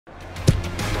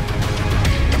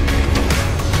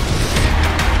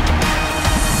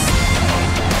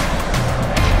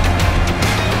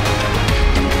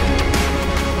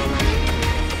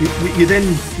You then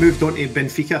moved on to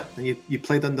Benfica and you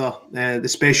played under the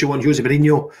special one, Jose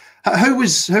Mourinho. How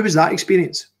was that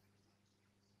experience?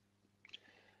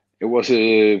 It was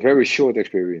a very short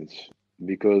experience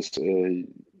because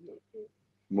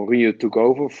Mourinho took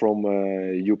over from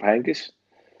Joep Heynckes.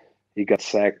 He got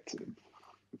sacked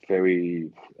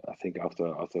I think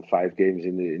after 5 games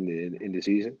in the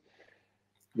season.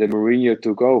 Then Mourinho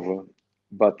took over,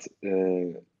 but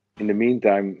in the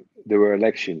meantime there were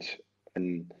elections,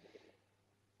 and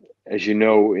as you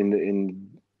know, in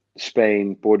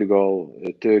Spain, Portugal,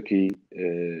 Turkey,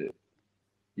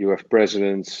 you have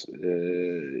presidents,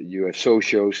 you have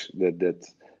socios that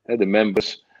the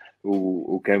members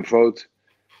who can vote.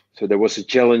 So there was a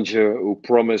challenger who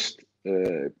promised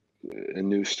a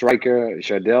new striker.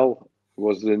 Jardel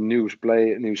was the new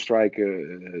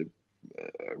striker.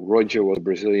 Roger was a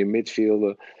Brazilian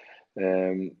midfielder,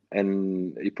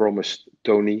 and he promised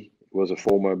Tony, was a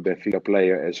former Benfica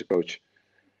player, as a coach.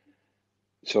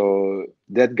 So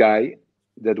that guy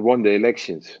that won the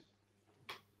elections.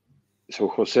 So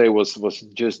Jose was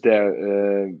just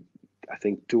there, I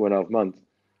think 2.5 months,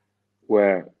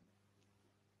 where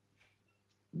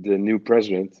the new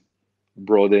president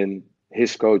brought in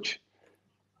his coach.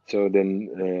 So then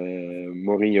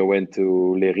Mourinho went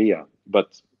to Leiria.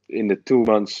 But in the 2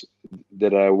 months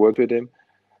that I worked with him,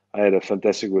 I had a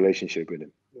fantastic relationship with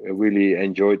him. I really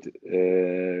enjoyed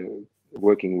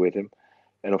working with him.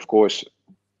 And of course,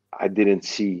 I didn't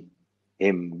see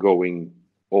him going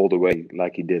all the way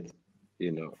like he did,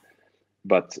 you know.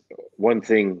 But one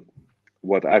thing,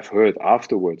 what I've heard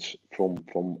afterwards from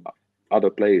other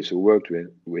players who worked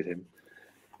with him,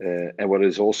 and what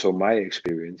is also my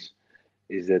experience,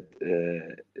 is that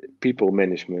people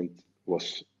management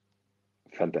was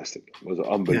fantastic. Was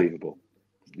unbelievable. Yeah.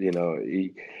 You know,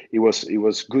 he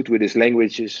was good with his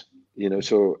languages. You know,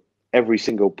 so every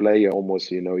single player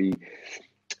almost, you know,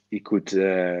 he could.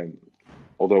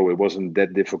 Although it wasn't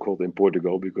that difficult in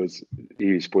Portugal because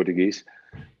he is Portuguese,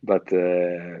 but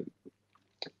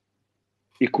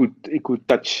he could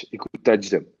touch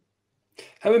them.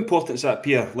 How important is that,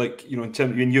 Pierre? Like, you know, in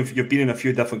terms, I mean, you've been in a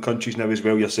few different countries now as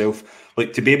well yourself.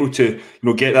 Like, to be able to, you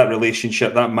know, get that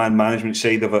relationship, that man management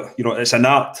side of it, you know, it's an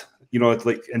art. You know,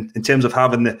 like in terms of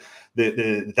having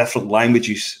the different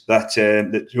languages that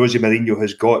Jose Mourinho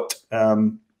has got.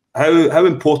 How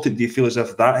important do you feel as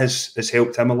if that has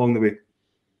helped him along the way?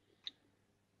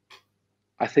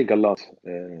 I think a lot,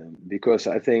 because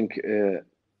I think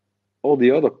all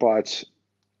the other parts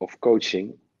of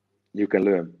coaching you can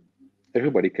learn.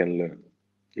 Everybody can learn.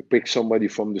 You pick somebody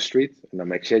from the street, and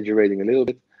I'm exaggerating a little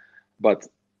bit, but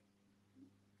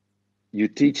you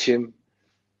teach him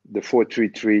the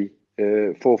 4-3-3,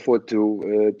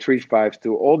 4-4-2,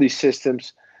 3-5-2, all these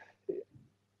systems.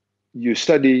 You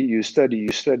study,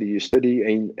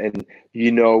 and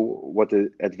you know what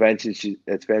the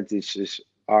advantages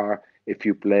are if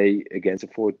you play against a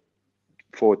 4-4-2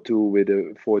 with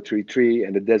a 4-3-3,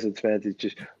 and the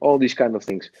disadvantages, all these kind of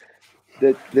things.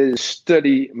 That is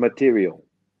study material.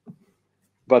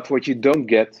 But what you don't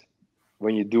get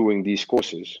when you're doing these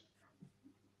courses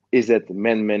is that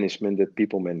man management, that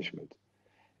people management,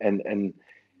 and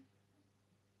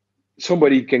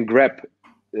somebody can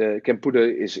can put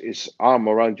his arm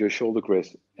around your shoulder,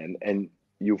 Chris, and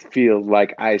you feel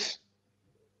like ice,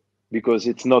 because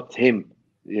it's not him.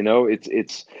 You know,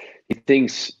 it's he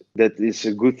thinks that it's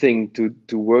a good thing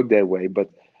to work that way,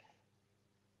 but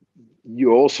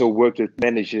you also worked with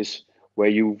managers where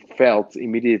you felt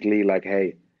immediately like,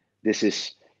 hey, this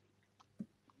is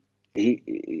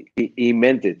he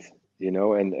meant it, you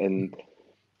know, and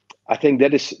I think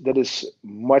that is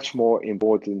much more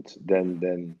important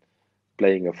than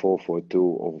playing a 4-4-2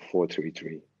 or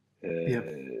 4-3-3.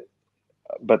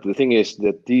 But the thing is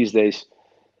that these days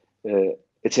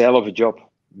it's a hell of a job,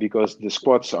 because the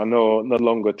squads are no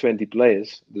longer 20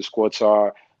 players. The squads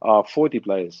are 40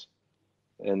 players.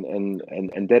 And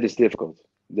that is difficult.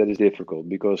 That is difficult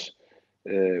because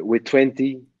with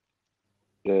 20,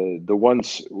 the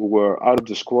ones who were out of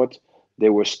the squad, they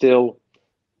were still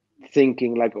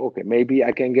thinking like, okay, maybe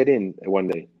I can get in one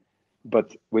day.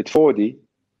 But with 40,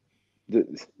 the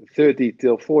 30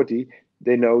 till 40,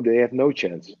 they know they have no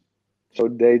chance. So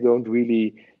they don't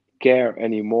really care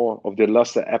anymore, of they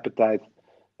lost the appetite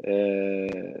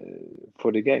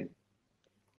for the game.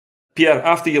 Pierre,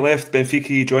 after you left Benfica,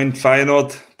 you joined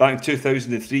Feyenoord back in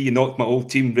 2003. You knocked my old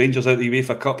team, Rangers, out of the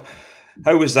Uefa Cup.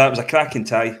 How was that? It was a cracking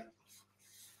tie.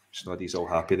 Snoddy's all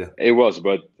happy there. It was,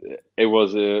 but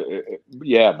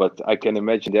yeah, but I can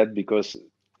imagine that, because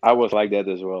I was like that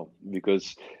as well.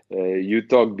 Because you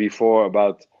talked before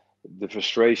about the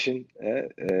frustration,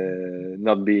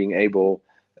 not being able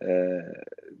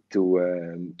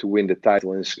to win the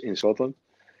title in Scotland.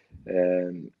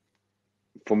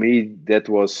 For me, that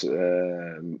was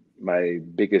my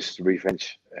biggest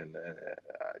revenge, and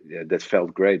yeah, that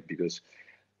felt great because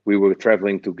we were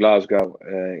traveling to Glasgow.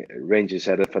 Rangers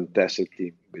had a fantastic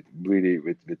team with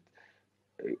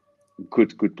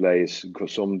good players,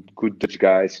 some good Dutch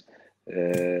guys.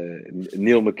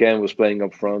 Neil McCann was playing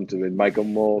up front with Michael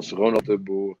Mols, Ronald de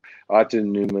Boer, Arthur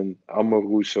Numan,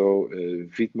 Amoruso,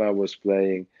 Vitma was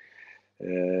playing,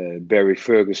 Barry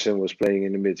Ferguson was playing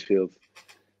in the midfield.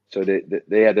 So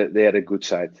they had a good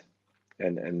side,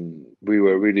 and we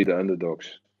were really the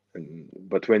underdogs.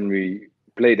 But when we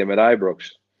played them at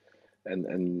Ibrox,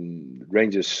 and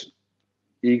Rangers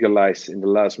equalized in the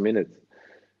last minute,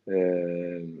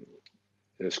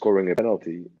 scoring a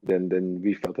penalty, then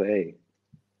we felt, hey,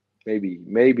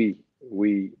 maybe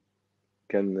we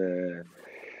can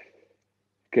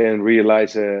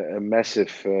realize a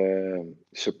massive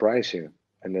surprise here.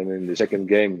 And then in the second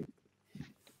game,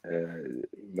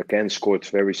 McCann scored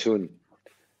very soon,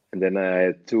 and then I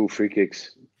had two free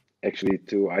kicks, actually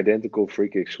two identical free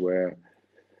kicks, where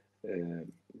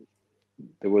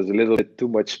there was a little bit too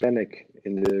much panic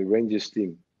in the Rangers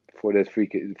team for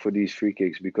these free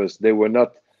kicks, because they were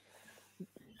not.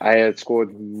 I had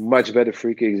scored much better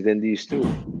free kicks than these two,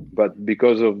 but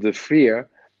because of the fear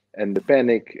and the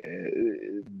panic,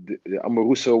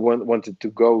 Amoruso wanted to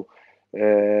go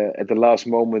at the last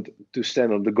moment to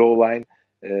stand on the goal line,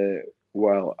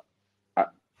 while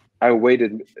I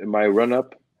waited my run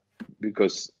up,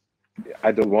 because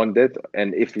I don't want that.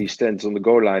 And if he stands on the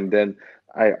goal line, then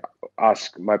I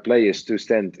ask my players to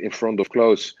stand in front of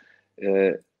close,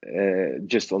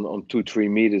 just on 2-3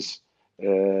 meters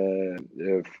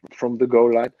from the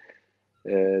goal line,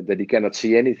 that he cannot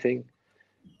see anything.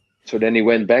 So then he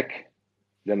went back.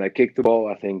 Then I kicked the ball.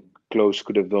 I think Klose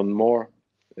could have done more.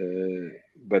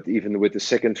 But even with the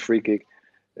second free kick,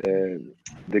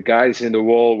 the guys in the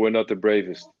wall were not the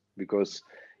bravest, because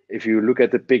if you look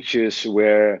at the pictures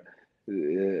where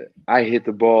I hit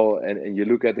the ball, and you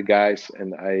look at the guys,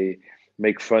 and I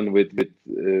make fun with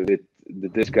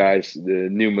these guys, the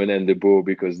Newman and the Boer,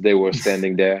 because they were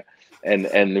standing there, and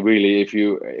really,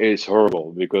 it's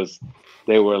horrible, because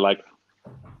they were like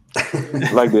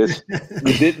this.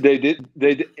 They did.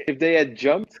 If they had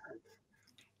jumped,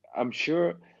 I'm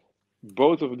sure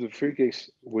both of the free kicks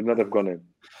would not have gone in.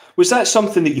 Was that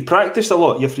something that you practiced a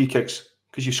lot, your free kicks?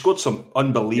 Because you scored some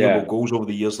unbelievable goals over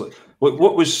the years. Like,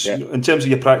 what was, in terms of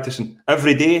your practicing,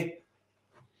 every day?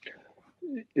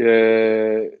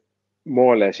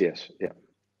 More or less, yes. Yeah,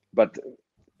 but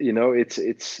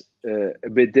it's a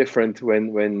bit different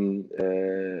when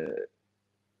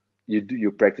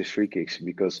you practice free kicks,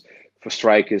 because for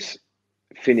strikers,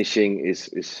 finishing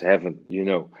is heaven.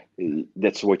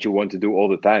 That's what you want to do all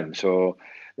the time. So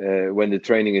when the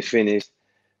training is finished,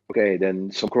 okay,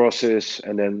 then some crosses,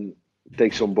 and then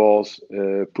take some balls,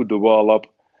 put the wall up,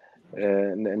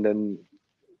 and then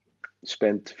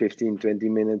spend 15-20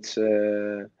 minutes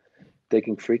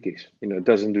taking free kicks. It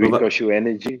doesn't really cost you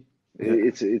energy.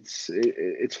 Yeah.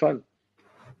 It's fun.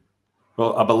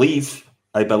 Well, I believe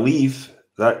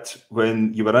that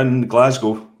when you were in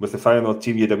Glasgow with the Feyenoord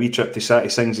team, you had a wee trip to Sati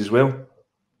Sings as well.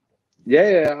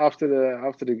 Yeah, after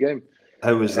the game.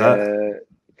 How was that?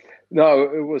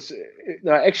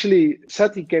 Actually,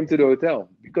 Sati came to the hotel,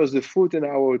 because the food in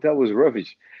our hotel was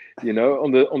rubbish.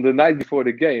 On the night before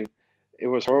the game, it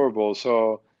was horrible.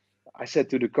 So I said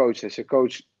to the coach,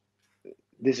 Coach,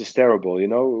 this is terrible.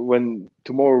 When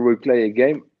tomorrow we play a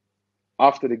game,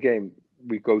 after the game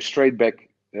we go straight back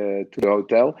to the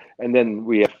hotel, and then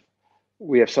we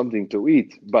have something to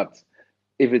eat. But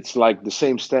if it's like the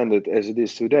same standard as it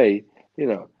is today,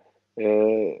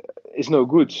 it's no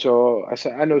good. So I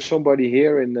said, I know somebody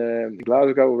here in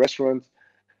Glasgow, restaurant,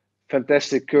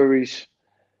 fantastic curries,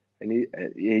 and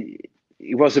he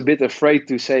was a bit afraid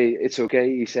to say it's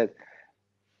okay. He said,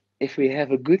 if we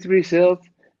have a good result,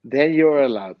 then you're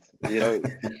allowed.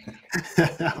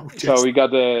 So we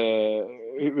got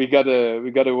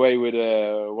away with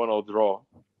a 1-1 draw.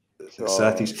 So,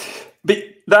 Satis. But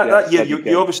that year,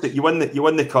 you obviously you won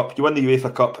the cup, you won the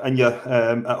UEFA Cup, and you're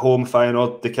at home,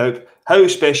 Feyenoord, the Cup. How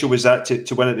special was that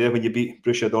to win it there when you beat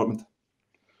Borussia Dortmund?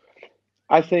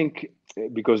 I think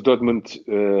because Dortmund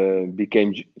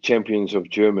became champions of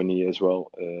Germany as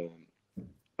well.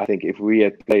 I think if we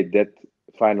had played that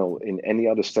final in any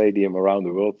other stadium around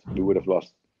the world, we would have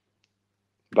lost.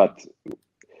 But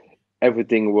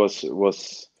everything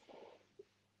was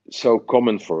so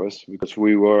common for us, because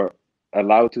we were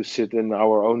allowed to sit in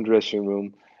our own dressing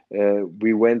room.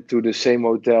 We went to the same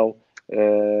hotel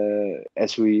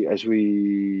as we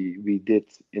did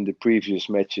in the previous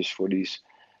matches for these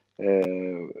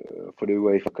for the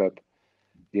UEFA Cup.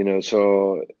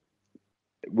 So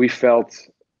we felt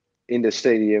in the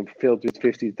stadium filled with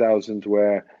 50,000,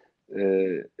 where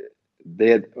they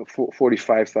had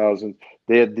 45,000.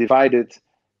 They had divided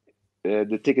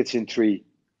the tickets in three: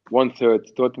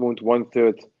 1/3 Dortmund,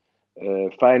 1/3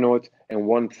 Feyenoord, and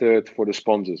 1/3 for the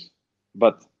sponsors.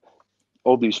 But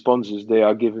all these sponsors, they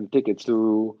are giving tickets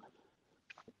to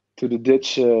the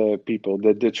Dutch people,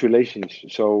 the Dutch relations.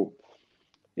 So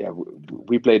yeah,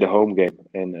 we played a home game,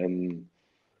 and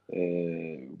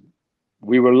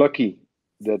we were lucky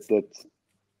that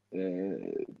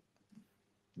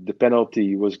the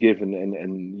penalty was given,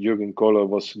 and Jurgen Kohler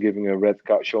was giving a red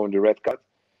card, showing the red card,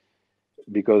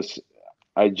 because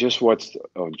I just watched,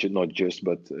 not just,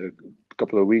 but a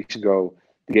couple of weeks ago,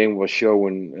 the game was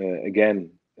shown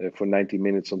again for 90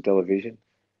 minutes on television,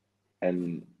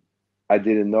 and I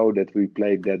didn't know that we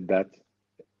played that bad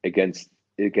against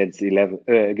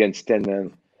 10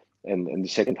 men, and in the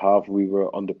second half we were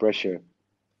under pressure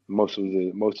most of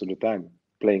the time,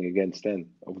 playing against 10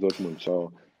 of Dortmund.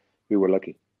 So we were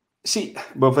lucky. See,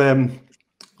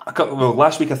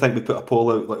 last week I think we put a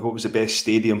poll out, like what was the best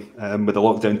stadium with the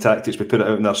lockdown tactics. We put it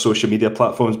out on our social media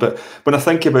platforms. But when I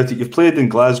think about it, you've played in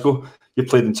Glasgow, you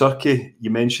played in Turkey,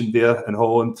 you mentioned there in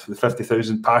Holland, the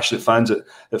 50,000 passionate fans at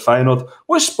Feyenoord.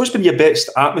 What's been your best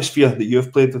atmosphere that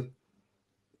you've played with?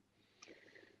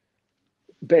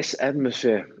 Best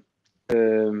atmosphere.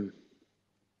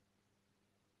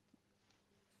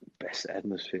 Best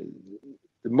atmosphere.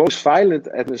 The most violent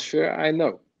atmosphere I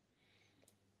know.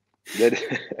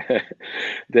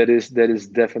 That is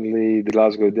definitely the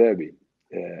Glasgow Derby,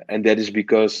 and that is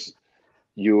because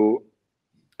you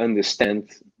understand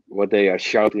what they are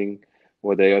shouting,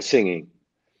 what they are singing.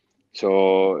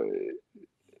 So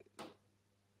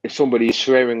if somebody is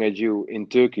swearing at you in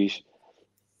Turkish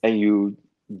and you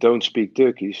don't speak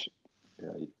Turkish,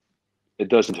 it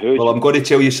doesn't hurt you. Well, I'm going to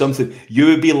tell you something. You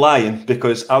would be lying,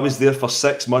 because I was there for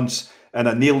 6 months and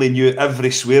I nearly knew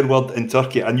every swear word in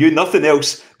Turkey. I knew nothing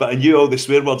else, but I knew all the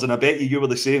swear words, and I bet you were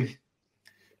the same.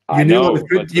 You knew all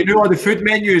the food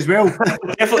menu as well.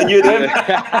 Definitely knew them.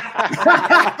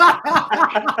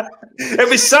 It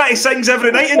was Satty Sings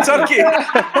every night in Turkey.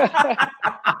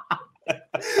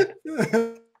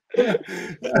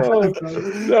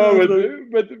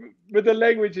 But the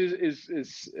language is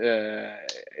it's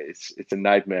a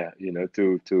nightmare,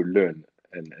 to learn.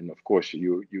 And of course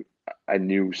I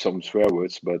knew some swear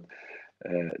words, but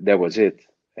that was it.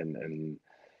 And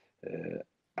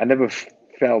I never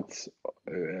felt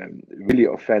really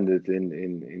offended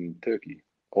in Turkey,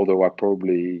 although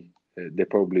they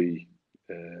probably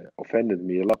offended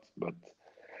me a lot, but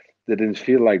they didn't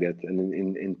feel like that. And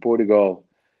in Portugal,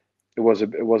 it was a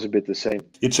bit the same.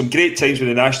 You had some great times with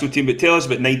the national team, but tell us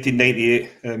about 1998.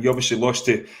 You obviously lost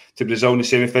to Brazil in the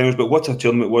semi-finals, but what a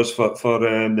tournament it was for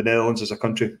the Netherlands as a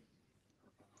country.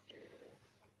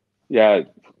 Yeah,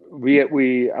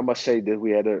 I must say that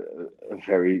we had a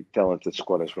very talented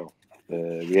squad as well.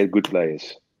 We had good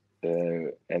players,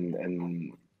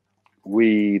 and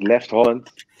we left Holland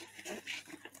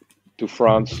to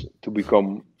France to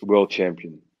become world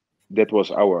champion. That was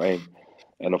our aim,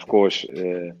 and of course,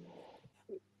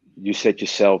 you set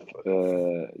yourself,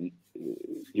 you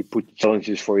put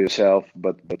challenges for yourself,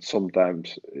 but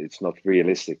sometimes it's not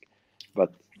realistic.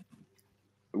 But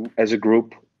as a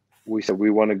group, we said we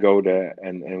want to go there,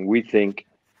 and we think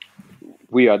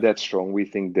we are that strong. We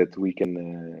think that we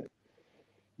can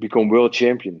become world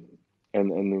champion.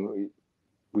 And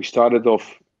we started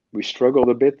off, we struggled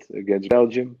a bit against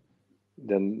Belgium.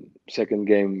 Then second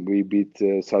game we beat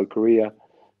South Korea.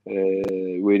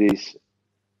 With this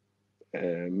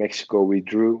Mexico we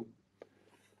drew.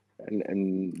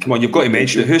 And come on, you've got to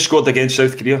mention it. Who scored against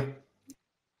South Korea?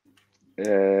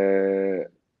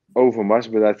 Overmars,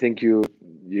 but I think you're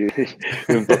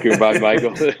talking about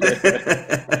Michael.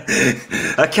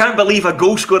 I can't believe a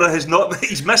goal scorer he's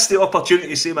missed the opportunity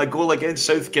to say my goal against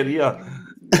South Korea.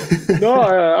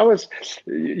 No,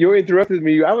 you interrupted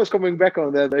me. I was coming back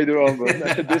on that later on,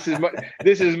 but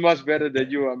this is much better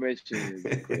than you are mentioning.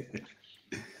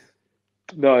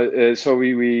 No, so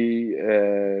we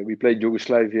played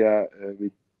Yugoslavia.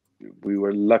 We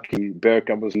were lucky.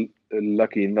 Bergkamp was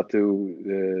lucky not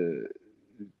to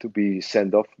be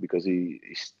sent off because he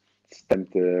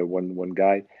stamped one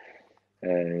guy.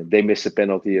 They missed a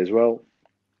penalty as well.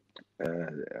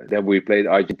 Then we played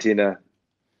Argentina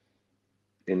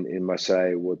in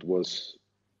Marseille, what was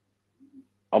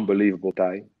unbelievable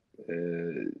tie.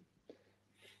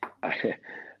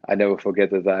 I never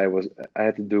forget that I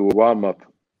had to do a warm up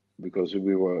because it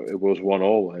was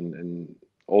 1-1, and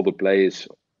all the players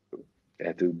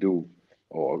had to do,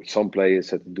 or some players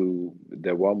had to do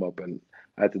their warm up, and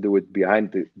I had to do it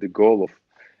behind the goal of,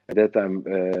 at that time,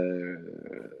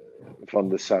 Van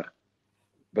der Sar.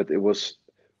 But it was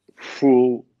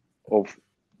full of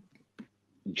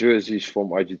jerseys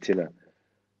from Argentina,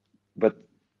 but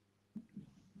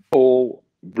all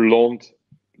blonde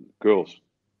girls.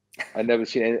 I never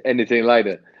seen anything like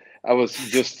that. I was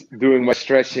just doing my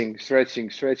stretching,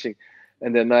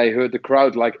 and then I heard the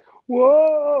crowd like,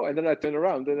 whoa, and then I turned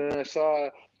around, and then I saw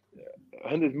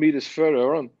 100 meters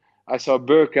further on, I saw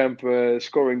Bergkamp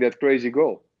scoring that crazy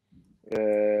goal,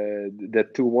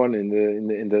 that 2-1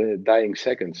 in the dying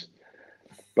seconds.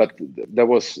 But that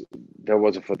was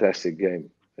a fantastic game.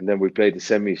 And then we played the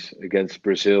semis against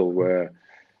Brazil, where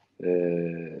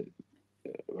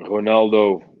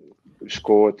Ronaldo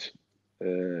scored,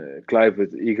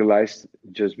 Kluivert equalized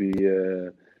just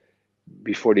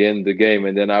before the end of the game,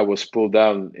 and then I was pulled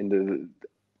down in the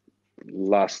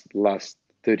last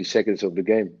 30 seconds of the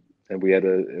game, and we had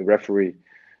a referee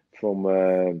from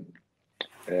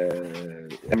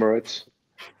Emirates,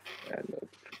 and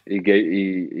he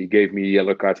gave me a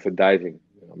yellow card for diving.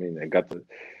 I mean, I got the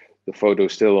photo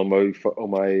still on my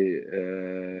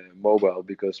mobile,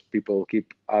 because people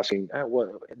keep asking, what,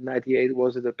 98,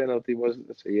 was it a penalty? Was it?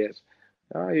 I say yes.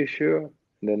 Are you sure?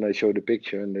 And then I show the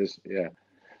picture, and there's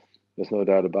no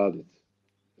doubt about it.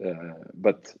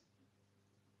 But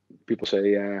people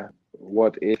say,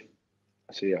 what if?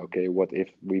 I say, okay, what if?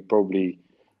 We probably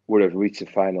would have reached the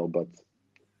final, but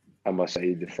I must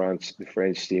say the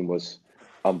French team was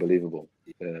unbelievable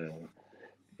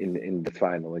in the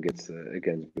final against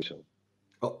Brazil.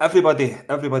 Well,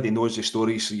 everybody knows the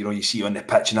stories, you see on the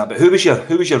pitch and that. But who was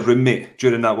your roommate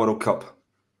during that World Cup?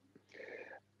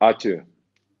 Arthur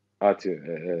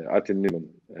Numan,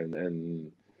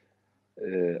 and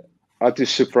Arthur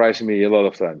surprised me a lot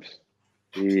of times.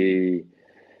 He,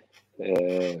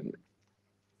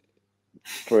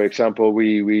 for example,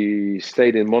 we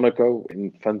stayed in Monaco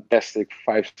in fantastic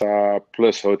 5-star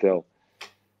plus hotel,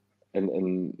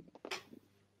 and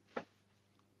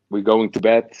we're going to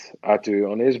bed. Arthur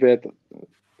on his bed,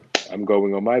 I'm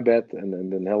going on my bed, and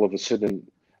then all of a sudden,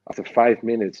 after 5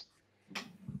 minutes,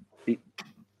 he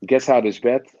gets out of his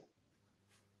bed,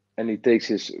 and he takes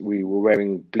we were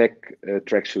wearing black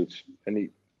tracksuits, and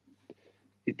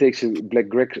he takes a black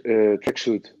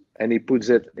tracksuit, and he puts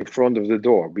it in front of the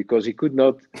door, because he could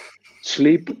not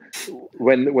sleep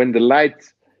when the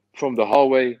light from the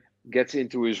hallway gets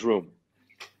into his room.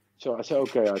 So I said,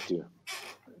 okay, Arthur.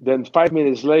 Then 5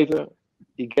 minutes later,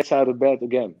 he gets out of bed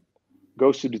again,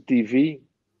 goes to the TV,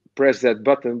 press that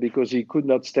button, because he could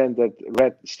not stand that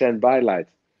red standby light.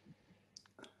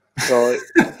 So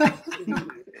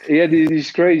he had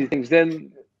these crazy things.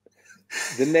 Then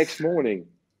the next morning,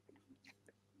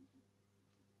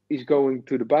 he's going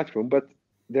to the bathroom, but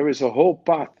there is a whole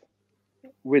path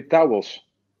with towels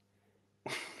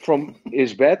from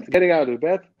his bed, getting out of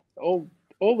bed, all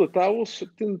the towels to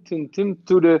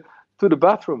the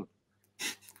bathroom.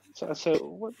 So I said,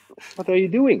 what are you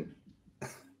doing?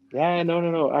 Yeah,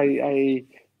 no. I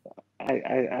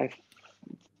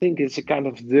think it's a kind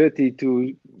of dirty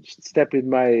to step in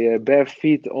my bare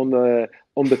feet on the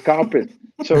carpet.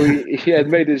 So he had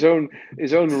made his own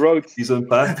road. His own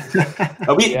path.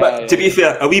 To be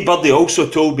fair, a wee birdie also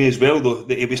told me as well, though,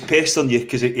 that he was pestering you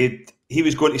because he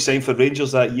was going to sign for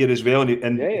Rangers that year as well,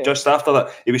 and just after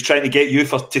that, he was trying to get you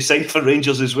to sign for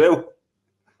Rangers as well.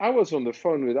 I was on the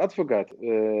phone with Advocaat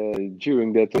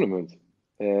during that tournament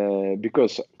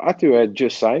because Arthur had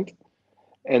just signed,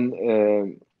 and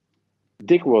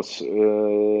Dick was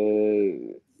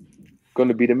going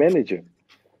to be the manager.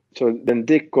 So then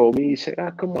Dick called me. He said,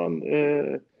 come on,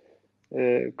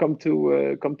 come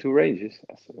to Rangers."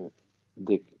 I said,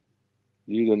 "Dick,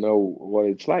 you don't know what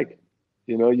it's like.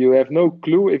 You have no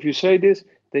clue. If you say this,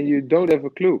 then you don't have a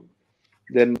clue."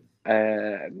 Then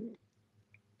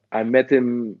I met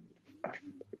him a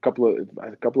couple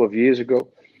of years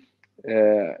ago.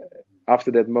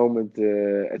 After that moment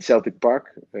at Celtic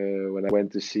Park, when I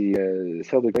went to see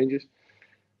Celtic Rangers.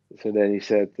 So then he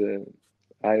said,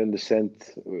 "I understand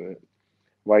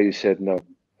why you said no.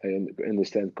 I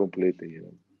understand completely."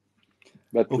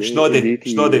 But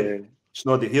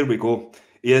Snoddy, here we go.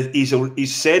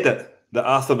 He's said it that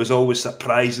Arthur was always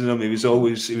surprising him. He was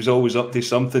always up to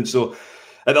something. So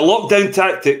at the lockdown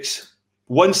tactics,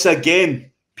 once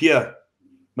again, Pierre,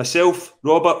 myself,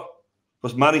 Robert,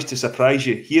 was managed to surprise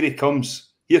you. Here he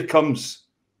comes. Here comes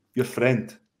your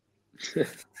friend.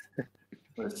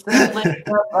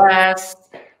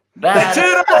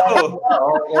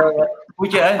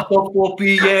 Put your hands up for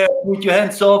Pierre. Put your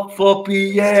hands up for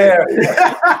Pierre.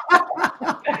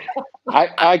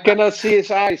 I cannot see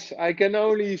his eyes. I can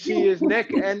only see his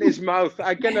neck and his mouth.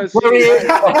 I cannot see his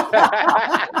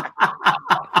eyes.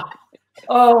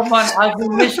 Oh man, I've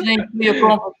been listening to your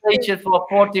conversation for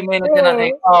 40 minutes and I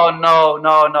think, oh no,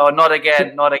 not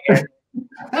again.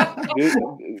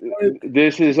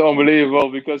 This is unbelievable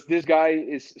because this guy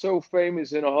is so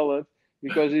famous in Holland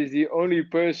because he's the only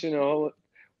person in Holland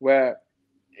where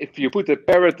if you put a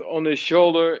parrot on his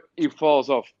shoulder, he falls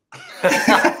off.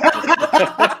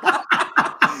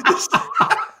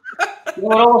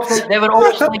 They were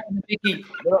always thinking, Vicky.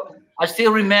 I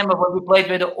still remember when we played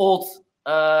with the old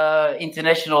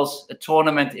internationals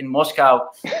tournament in Moscow,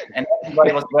 and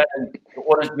everybody was wearing the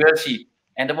orange jersey,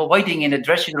 and they were waiting in the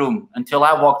dressing room until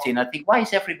I walked in. I think, why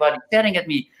is everybody staring at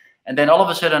me? And then all of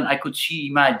a sudden, I could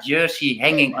see my jersey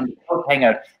hanging on the coat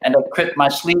hanger, and I cut my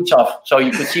sleeves off, so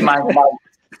you could see my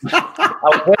I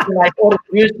was wearing my orange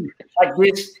jersey like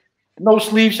this, no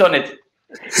sleeves on it.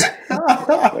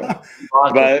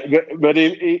 but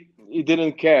he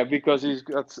didn't care because he's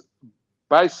got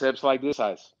biceps like this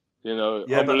size. You know,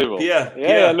 unbelievable.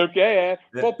 Look,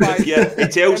 Popeye. Yeah, he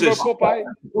tells us. Popeye?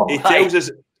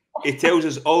 He tells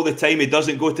us all the time he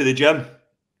doesn't go to the gym.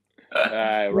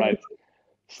 Right.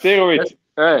 Steroid.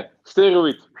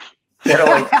 Steroid. That's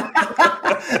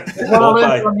what I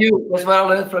learned from you. That's what I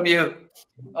learned from you.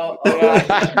 Oh,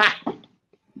 yeah.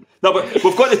 No, but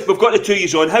we've got the 2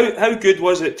 years on. How good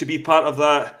was it to be part of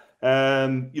that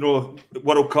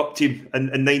World Cup team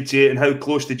in '98, and how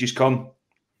close did you come?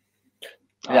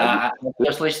 Yeah, I was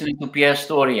just listening to Pierre's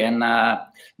story, and now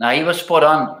he was spot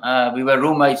on. We were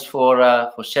roommates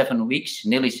for 7 weeks,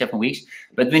 nearly 7 weeks,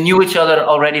 but we knew each other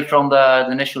already from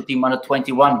the national team under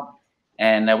 21,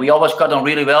 and we always got on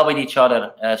really well with each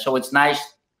other. So it's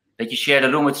nice that you share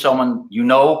the room with someone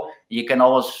you can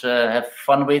always have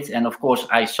fun with. And of course,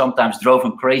 I sometimes drove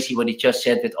him crazy what he just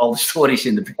said with all the stories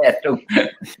in the bathroom.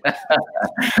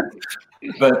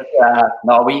 But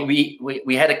no,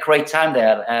 we had a great time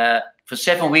there. For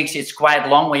 7 weeks, it's quite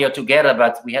long when you're together,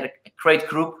 but we had a great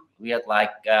group. We had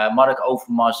like Mark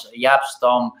Overmars, Jaap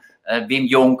Stam, Wim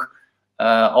Jonk,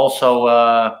 also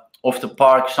off the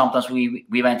park. Sometimes we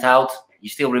went out. You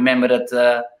still remember that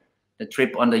the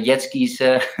trip on the jet skis?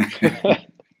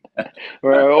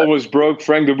 Where I almost broke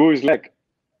Frank de Boer's leg.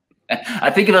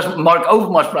 I think it was Mark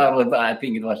Overmars, probably. But I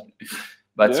think it was.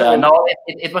 But no,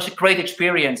 it was a great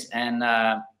experience, and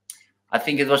I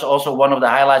think it was also one of the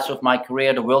highlights of my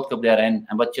career, the World Cup there. And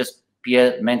what just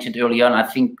Pierre mentioned early on, I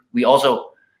think we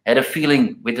also had a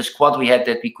feeling with the squad we had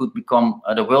that we could become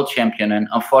the world champion. And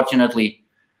unfortunately,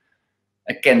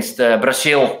 against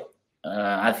Brazil,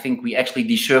 I think we actually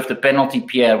deserved a penalty,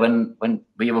 Pierre, when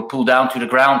we were pulled down to the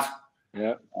ground.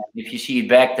 Yeah. If you see it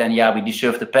back, then we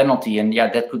deserved the penalty, and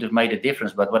that could have made a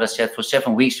difference. But what I said, for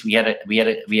 7 weeks, we had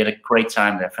a great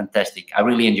time there. Fantastic. I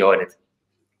really enjoyed it.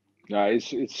 Yeah,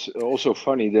 it's also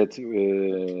funny that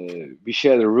we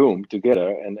shared a room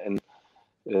together, and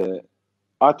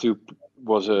Arthur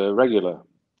was a regular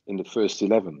in the first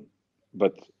 11.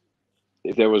 But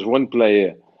if there was one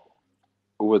player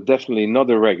who was definitely not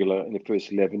a regular in the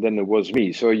first 11, then it was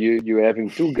me. So you're having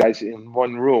two guys in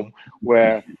one room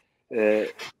where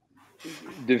the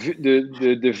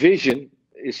vision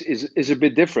is a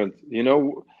bit different. You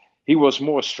know, he was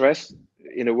more stressed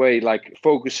in a way, like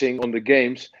focusing on the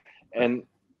games, and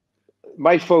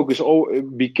my focus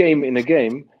became in a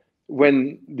game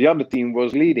when the other team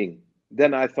was leading.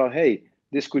 Then I thought, hey,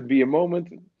 this could be a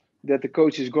moment that the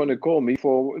coach is going to call me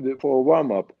for a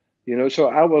warm up. You know, so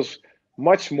I was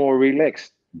much more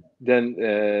relaxed than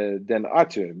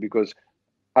Arthur, because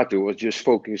Arthur was just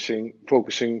focusing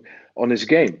on his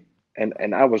game,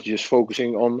 and I was just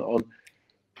focusing on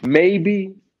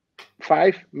maybe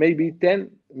 5, maybe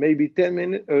 10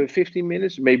 minutes, 15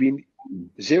 minutes, maybe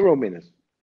 0 minutes.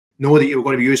 Know that you were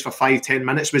going to be used for 5-10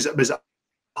 minutes. Was it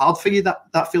hard for you,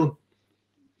 that feeling?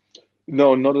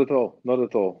 No, not at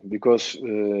all. Because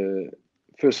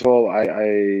first of all,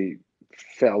 I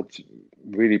felt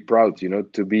really proud, you know,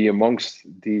 to be amongst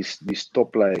these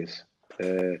top players.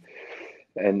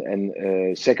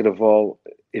 And second of all,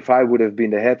 if I would have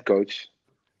been the head coach,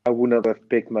 I would not have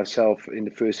picked myself in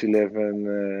the first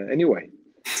 11 anyway.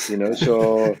 You know,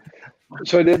 so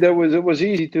it was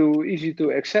easy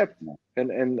to accept,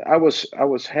 and I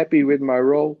was happy with my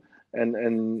role,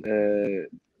 and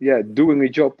doing a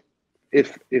job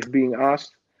if being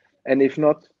asked, and if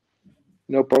not,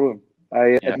 no problem.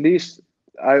 At least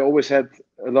I always had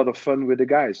a lot of fun with the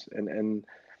guys, and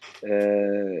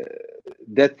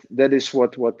that is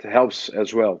what helps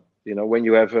as well. You know, when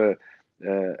you have a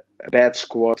a bad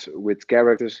squad with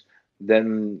characters,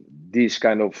 then these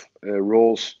kind of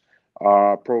roles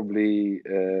are probably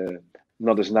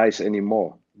not as nice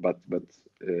anymore. But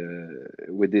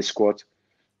with this squad,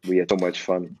 we had so much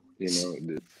fun.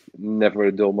 Never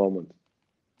a dull moment.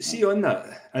 See, on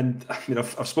that, and I mean,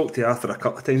 I've spoke to Arthur a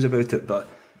couple of times about it, but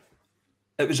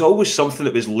it was always something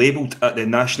that was labelled at the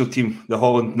national team, the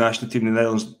Holland national team in the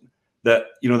Netherlands, that,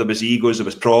 there was egos, there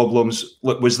was problems.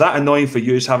 Look, was that annoying for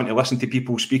you, having to listen to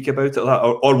people speak about it,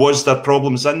 or was there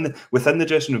problems within the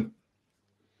dressing room?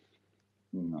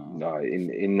 No,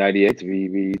 in '98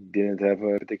 we didn't have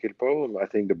a particular problem. I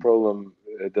think the problem,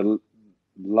 the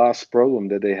last problem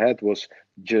that they had was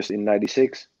just in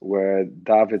 '96, where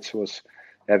Davids was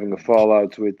having a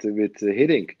fallout with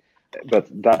Hiddink.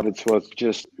 But Davids was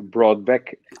just brought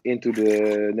back into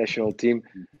the national team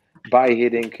by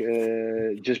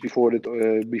Hiddink just before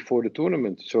the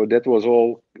tournament. So that was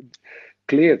all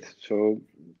cleared. So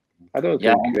I don't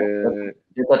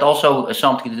think that also has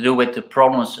something to do with the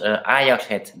problems Ajax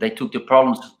had. They took the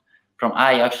problems from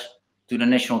Ajax to the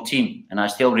national team, and I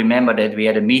still remember that we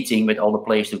had a meeting with all the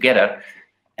players together,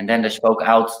 and then they spoke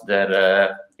out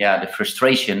their the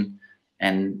frustration,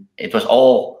 and it was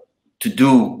all to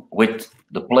do with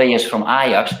the players from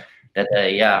Ajax that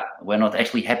were not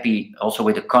actually happy also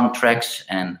with the contracts,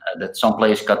 and that some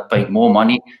players got paid more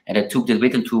money, and they took that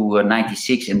with them to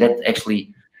 '96, and that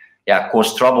actually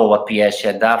caused trouble. What Pierre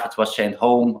said, David was sent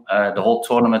home. The whole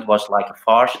tournament was like a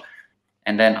farce.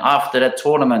 And then after that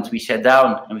tournament, we sat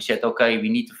down and we said, okay, we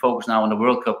need to focus now on the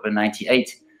World Cup in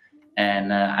 '98.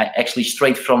 And I actually,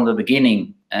 straight from the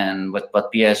beginning, and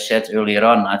what Pierre said earlier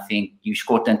on, I think you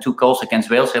scored then 2 goals against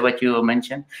Wales, what you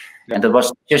mentioned. Yeah. And that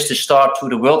was just the start to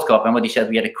the World Cup. And what he said,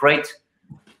 we had a great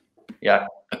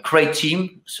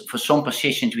team. So for some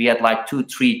positions, we had like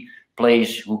 2-3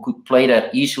 players who could play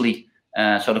that easily.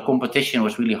 So the competition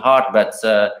was really hard. But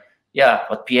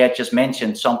what Pierre just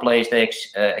mentioned, some players, they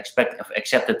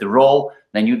accepted the role.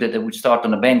 They knew that they would start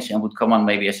on the bench and would come on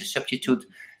maybe as a substitute.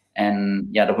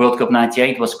 And the World Cup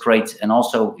 '98 was great, and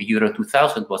also Euro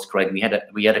 2000 was great. We had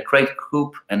a great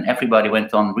group, and everybody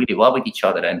went on really well with each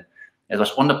other. And it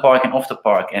was on the park and off the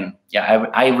park. And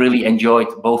I really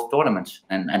enjoyed both tournaments.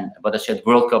 And what I said,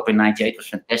 World Cup in '98 was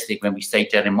fantastic when we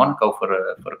stayed there in Monaco for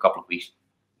a couple of weeks.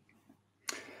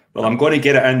 Well, I'm going to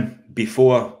get it in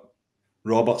before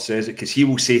Robert says it, because he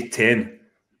will say 10.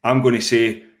 I'm going to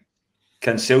say,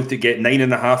 can Celtic get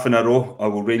 9.5 in a row, or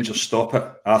will Rangers stop it,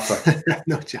 Arthur?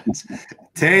 No chance.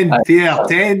 10, Pierre,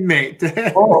 10, mate.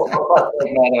 That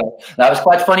was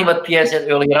quite funny what Pierre said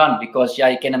earlier on, because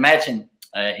you can imagine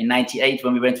in '98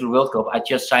 when we went to the World Cup, I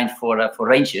just signed for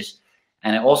Rangers,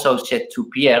 and I also said to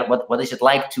Pierre, what is it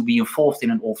like to be involved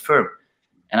in an old firm?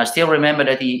 And I still remember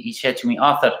that he said to me,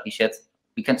 Arthur, he said,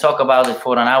 we can talk about it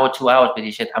for an hour, 2 hours, but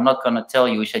he said, I'm not going to tell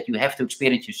you. He said, you have to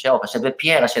experience yourself. I said, but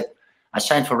Pierre, I said, I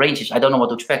signed for Rangers. I don't know what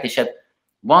to expect. He said,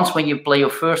 once when you play your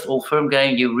first old firm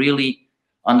game, you really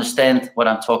understand what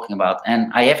I'm talking about. And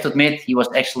I have to admit, he was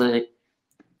actually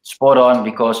spot on,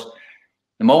 because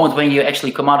the moment when you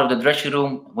actually come out of the dressing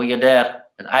room, when you're there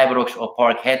at Ibrox or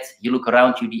Parkhead, you look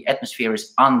around you, the atmosphere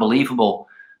is unbelievable.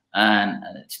 And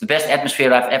it's the best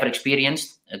atmosphere I've ever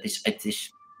experienced. It is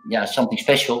something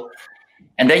special.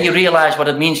 And then you realize what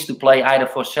it means to play either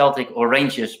for Celtic or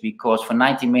Rangers, because for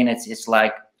 90 minutes, it's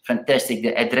like fantastic.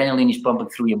 The adrenaline is pumping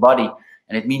through your body,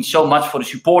 and it means so much for the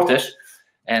supporters.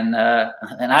 And I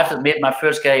have to admit, my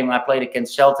first game I played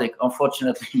against Celtic,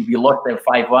 unfortunately, we lost there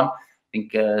 5-1. I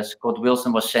think Scott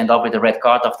Wilson was sent off with a red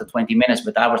card after 20 minutes,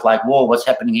 but I was like, whoa, what's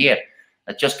happening here?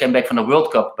 I just came back from the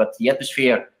World Cup, but the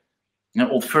atmosphere in an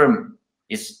old firm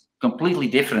is completely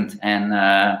different. And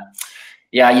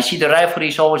you see the rivalry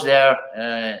is always there.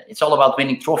 It's all about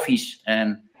winning trophies,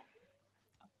 and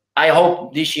I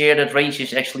hope this year that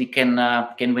Rangers actually can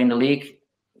win the league.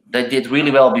 They did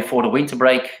really well before the winter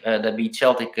break. They beat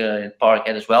Celtic in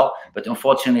Parkhead as well, but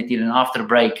unfortunately, then after the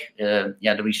break,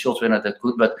 the results were not that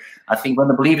good. But I think when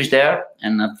the belief is there,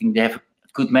 and I think they have a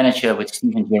good manager with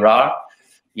Steven Gerrard,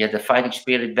 the fighting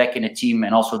spirit back in the team,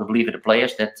 and also the belief of the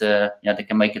players, that they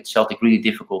can make it Celtic really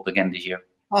difficult again this year.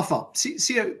 Arthur,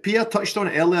 see, Pierre touched on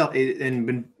it earlier, and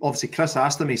when obviously Chris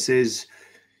asked him, he says,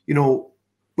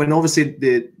 when obviously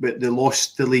they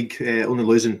lost the league, only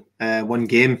losing one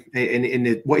game,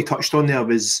 and what he touched on there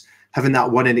was having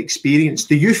that winning experience.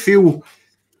 Do you feel,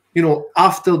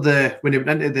 after when they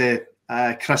went into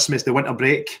the Christmas, the winter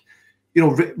break,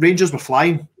 Rangers were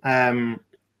flying,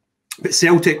 but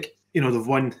Celtic, they've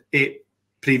won 8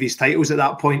 previous titles at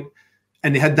that point,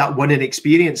 and they had that winning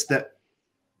experience that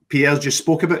Pierre just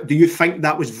spoke about. Do you think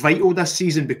that was vital this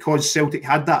season because Celtic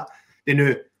had that? They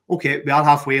knew, okay, we are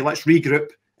halfway, let's regroup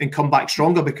and come back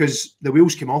stronger, because the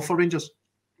wheels came off for Rangers.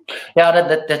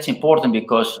 Yeah, that's important,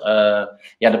 because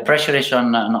the pressure is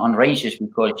on Rangers,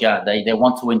 because they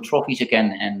want to win trophies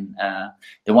again, and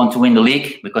they want to win the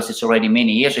league, because it's already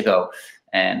many years ago.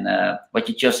 And what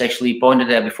you just actually pointed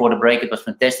there before the break, it was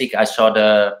fantastic. I saw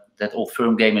that Old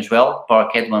Firm game as well,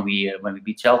 Parkhead, when we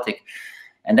beat Celtic,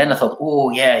 and then I thought, oh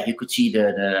yeah, you could see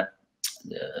the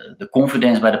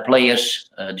confidence by the players,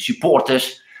 the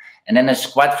supporters. And then it's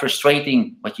quite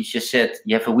frustrating what you just said.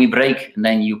 You have a wee break, and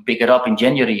then you pick it up in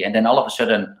January, and then all of a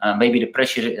sudden, maybe the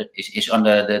pressure is on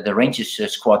the Rangers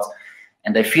squad,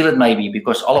 and they feel it maybe,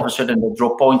 because all of a sudden they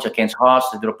draw points against Hearts,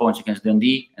 they draw points against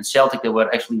Dundee, and Celtic, they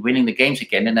were actually winning the games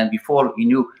again. And then before you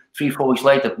knew, 3-4 weeks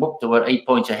later, whoop, they were 8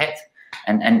 points ahead.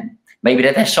 And maybe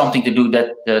that has something to do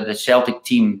that the Celtic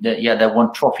team, they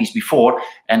won trophies before,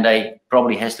 and they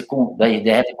probably they had the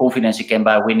confidence again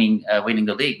by winning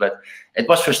the league. But it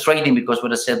was frustrating, because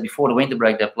what I said before the winter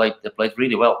break, they played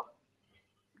really well.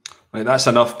 Right, that's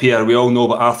enough, Pierre. We all know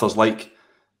what Arthur's like.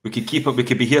 We could keep him. We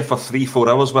could be here for 3-4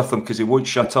 hours with him, because he won't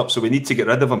shut up. So we need to get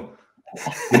rid of him.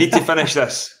 We need to finish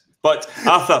this. But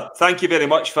Arthur, thank you very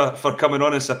much for coming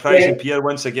on and surprising Pierre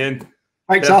once again.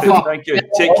 Thanks, Arthur. Thank you.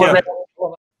 Take care.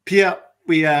 Pierre,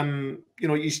 we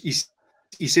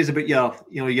he says about your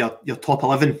top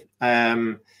 11.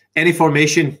 Any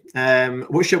formation.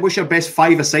 What's your best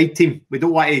 5-a-side team? We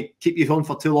don't want to keep you on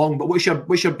for too long, but what's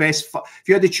your best? If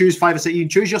you had to choose 5-a-side, you can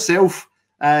choose yourself.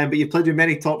 But you've played with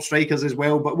many top strikers as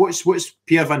well. But what's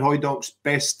PIERRE van Hooijdonk's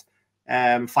best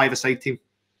 5-a-side team?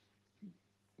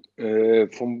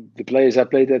 From the players I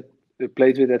played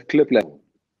with at club level.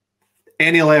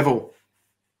 Any level.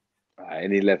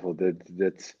 Any level.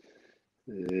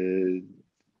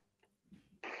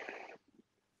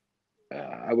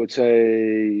 I would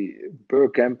say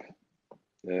Bergkamp,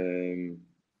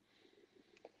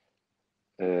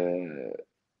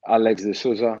 Alex de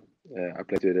Souza. I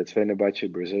played with at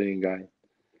Feyenoord, Brazilian guy.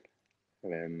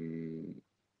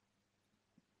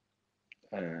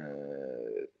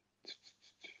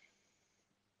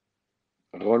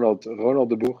 Ronald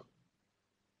de Boer.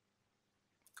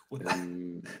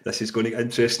 This is going to get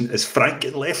interesting. Is Frank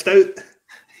getting left out?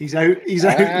 He's out. I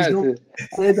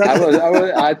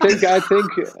think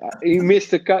he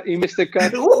missed the cut.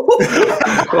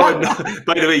 Oh, no.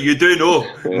 By the way, you do know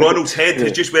Ronald's head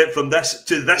has just went from this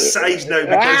to this size now,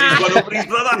 because he's run over his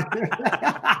brother.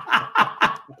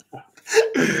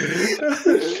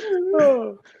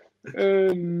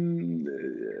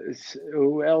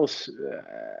 Who else?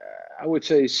 I would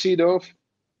say Seedorf,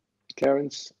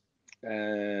 Clarence,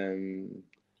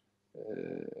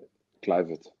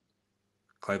 Kluivert.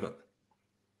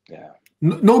 Yeah.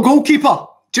 No goalkeeper.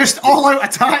 Just all-out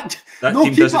attack. That no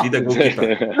team keeper. doesn't need a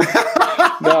goalkeeper.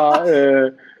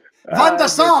 No. Van der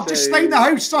Sar, just stay in the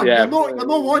house, son. Yeah, you're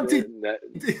not wanted.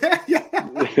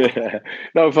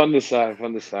 No, Van der Sar.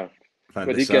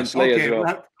 But he can play as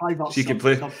well. She can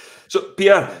play. So,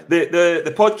 Pierre,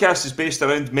 the podcast is based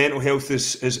around mental health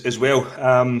as well.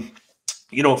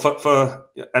 For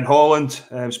in Holland,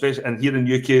 especially, and here in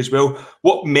the UK as well.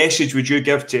 What message would you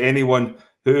give to anyone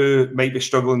who might be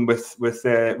struggling with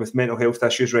mental health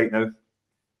issues right now?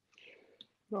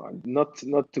 No, not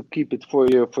to keep it for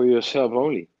yourself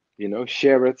only.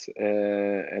 Share it,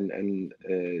 and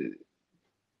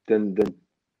then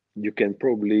you can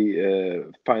probably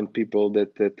find people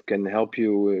that can help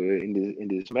you in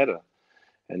this matter.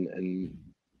 And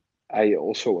I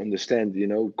also understand,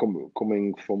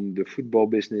 coming from the football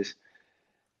business,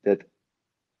 that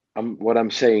what I'm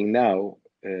saying now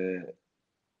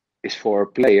is for a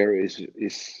player is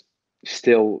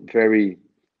still very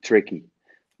tricky,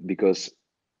 because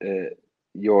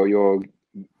you're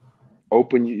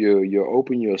open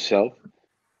yourself,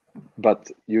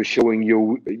 but you're showing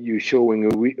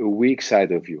a weak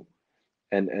side of you,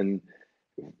 and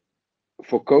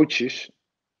for coaches,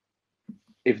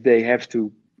 if they have to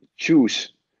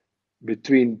choose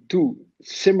between two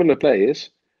similar players,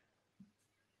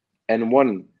 and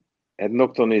one had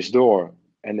knocked on his door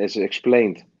and has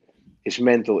explained his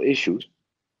mental issues,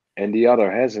 and the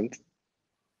other hasn't,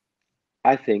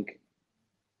 I think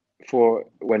for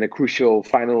when a crucial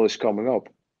final is coming up,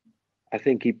 I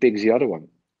think he picks the other one,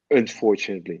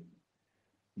 unfortunately.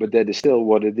 But that is still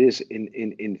what it is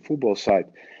in football side.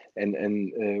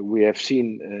 And we have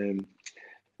seen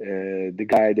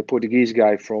the Portuguese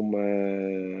guy from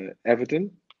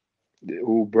Everton,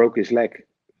 who broke his leg,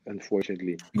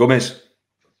 unfortunately. Gomez.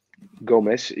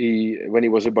 When he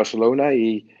was in Barcelona,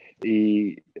 he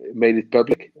made it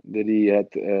public that he had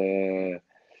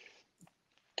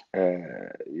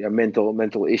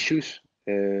mental issues.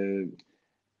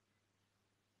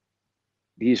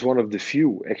 he's one of the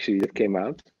few actually that came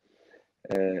out.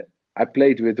 I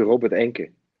played with Robert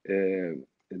Enke,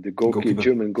 the goalkeeper,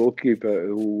 German goalkeeper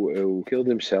who killed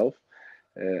himself.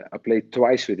 I played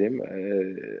twice with him,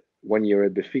 1 year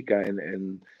at Benfica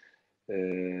and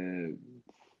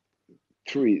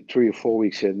 3 or 4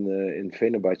 weeks in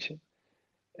Fenerbahce.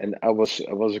 And I was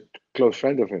a close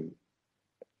friend of him,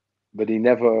 but he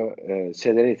never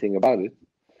said anything about it,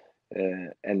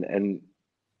 and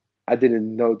I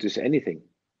didn't notice anything,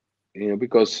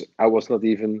 because I was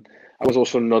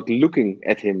also not looking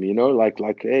at him,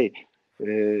 like hey,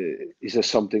 is there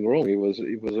something wrong? He was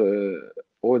a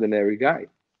ordinary guy,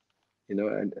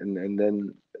 and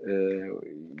then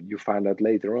you find out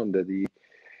later on that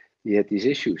he had these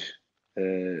issues,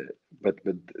 but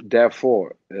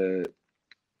therefore.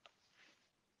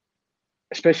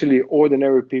 Especially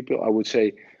ordinary people, I would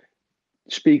say,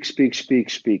 speak,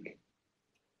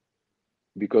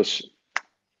 because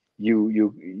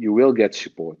you will get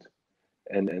support,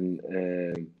 and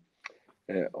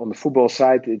on the football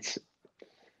side,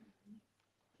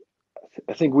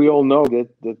 I think we all know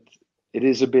that it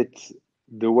is a bit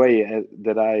the way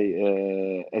that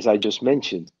as I just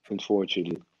mentioned,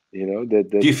 unfortunately, that.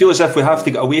 Do you feel as if we have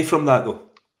to get away from that, though?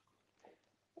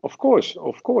 Of course.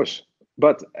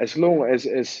 But as long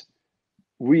as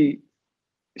we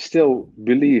still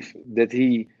believe that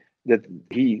he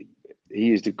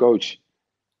is the coach,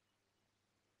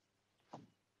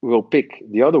 will pick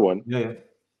the other one. Yeah.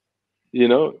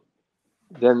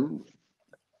 Then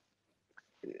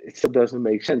it still doesn't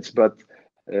make sense. But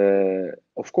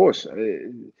of course,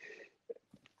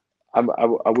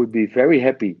 I would be very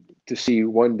happy to see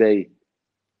one day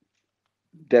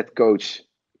that coach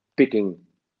picking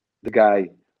the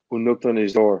guy who knocked on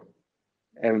his door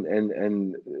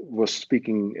and was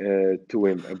speaking to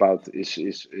him about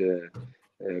his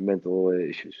mental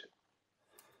issues.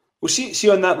 Well, see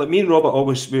on that, like me and Robert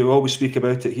we always speak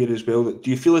about it here as well. Do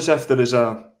you feel as if there's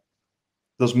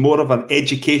more of an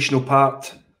educational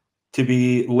part to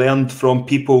be learned from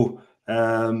people?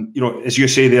 As you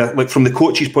say there, like from the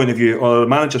coach's point of view or the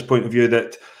manager's point of view,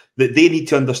 that they need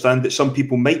to understand that some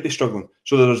people might be struggling.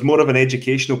 So there's more of an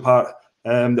educational part.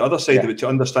 The other side of it, to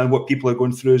understand what people are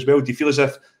going through as well. Do you feel as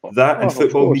if that in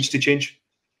football needs to change?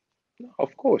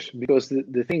 Of course, because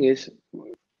the thing is,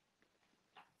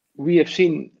 we have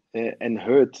seen and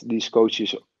heard these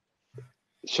coaches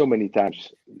so many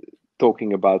times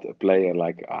talking about a player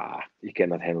like, you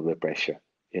cannot handle the pressure,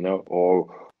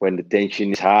 or when the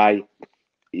tension is high,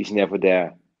 he's never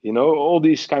there, all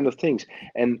these kind of things.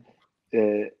 And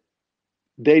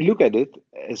they look at it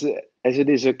as it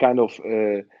is a kind of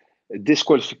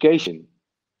disqualification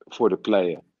for the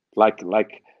player, like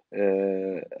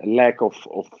a lack of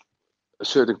a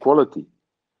certain quality,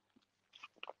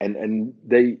 and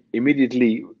they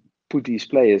immediately put these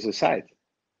players aside,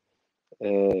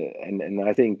 and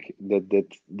I think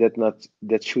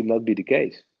that should not be the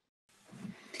case.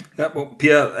 Yeah, well,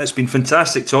 Pierre, it's been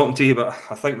fantastic talking to you, but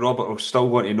I think Robert will still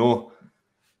want to know.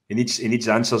 He needs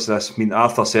answers to this. I mean,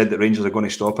 Arthur said that Rangers are going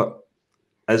to stop it.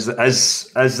 Is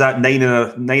that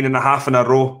 9.5 in a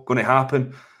row going to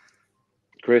happen?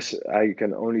 Chris, I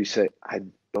can only say I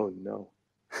don't know.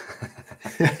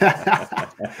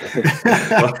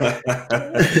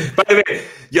 By the way,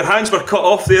 your hands were cut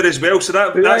off there as well, so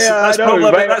that's probably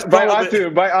about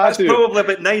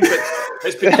 9. But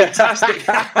it's been fantastic.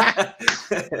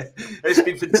 It's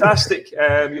been fantastic,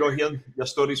 hearing your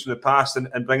stories from the past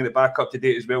and bringing it back up to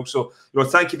date as well. So,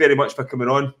 thank you very much for coming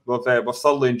on. We've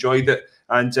thoroughly enjoyed it,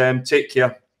 and take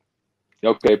care.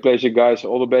 Okay, pleasure, guys.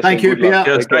 All the best. Thank you, Pierre.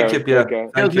 Cheers. Thank you, Pierre.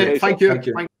 Thank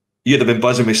you. You'd have been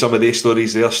buzzing with some of these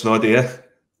stories there, Snoddy, eh?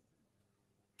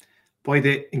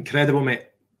 Boy, incredible, mate.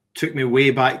 Took me way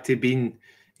back to being,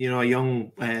 a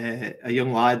young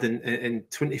lad, and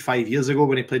 25 years ago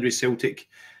when he played with Celtic.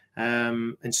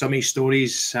 And some of his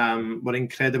stories were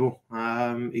incredible.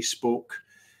 He spoke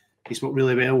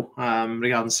really well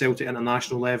regarding Celtic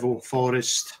international level,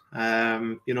 Forest.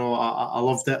 I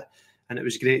loved it, and it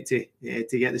was great to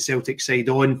get the Celtic side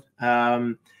on.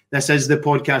 This is the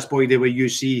podcast, Boydie, where you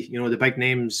see, the big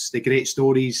names, the great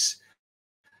stories,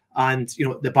 and,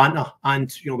 the banter. And,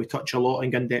 we touch a lot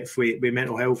in depth with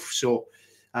mental health. So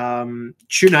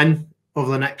tune in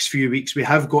over the next few weeks. We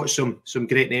have got some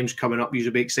great names coming up.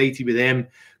 You'll be excited with them.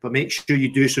 But make sure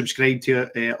you do subscribe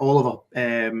to all of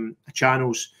our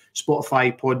channels,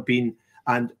 Spotify, Podbean,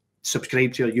 and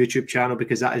subscribe to our YouTube channel,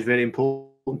 because that is very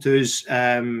important to us.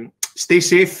 Stay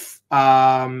safe.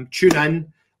 Tune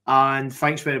in. And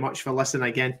thanks very much for listening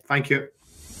again. Thank you.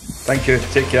 Thank you.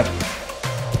 Take care.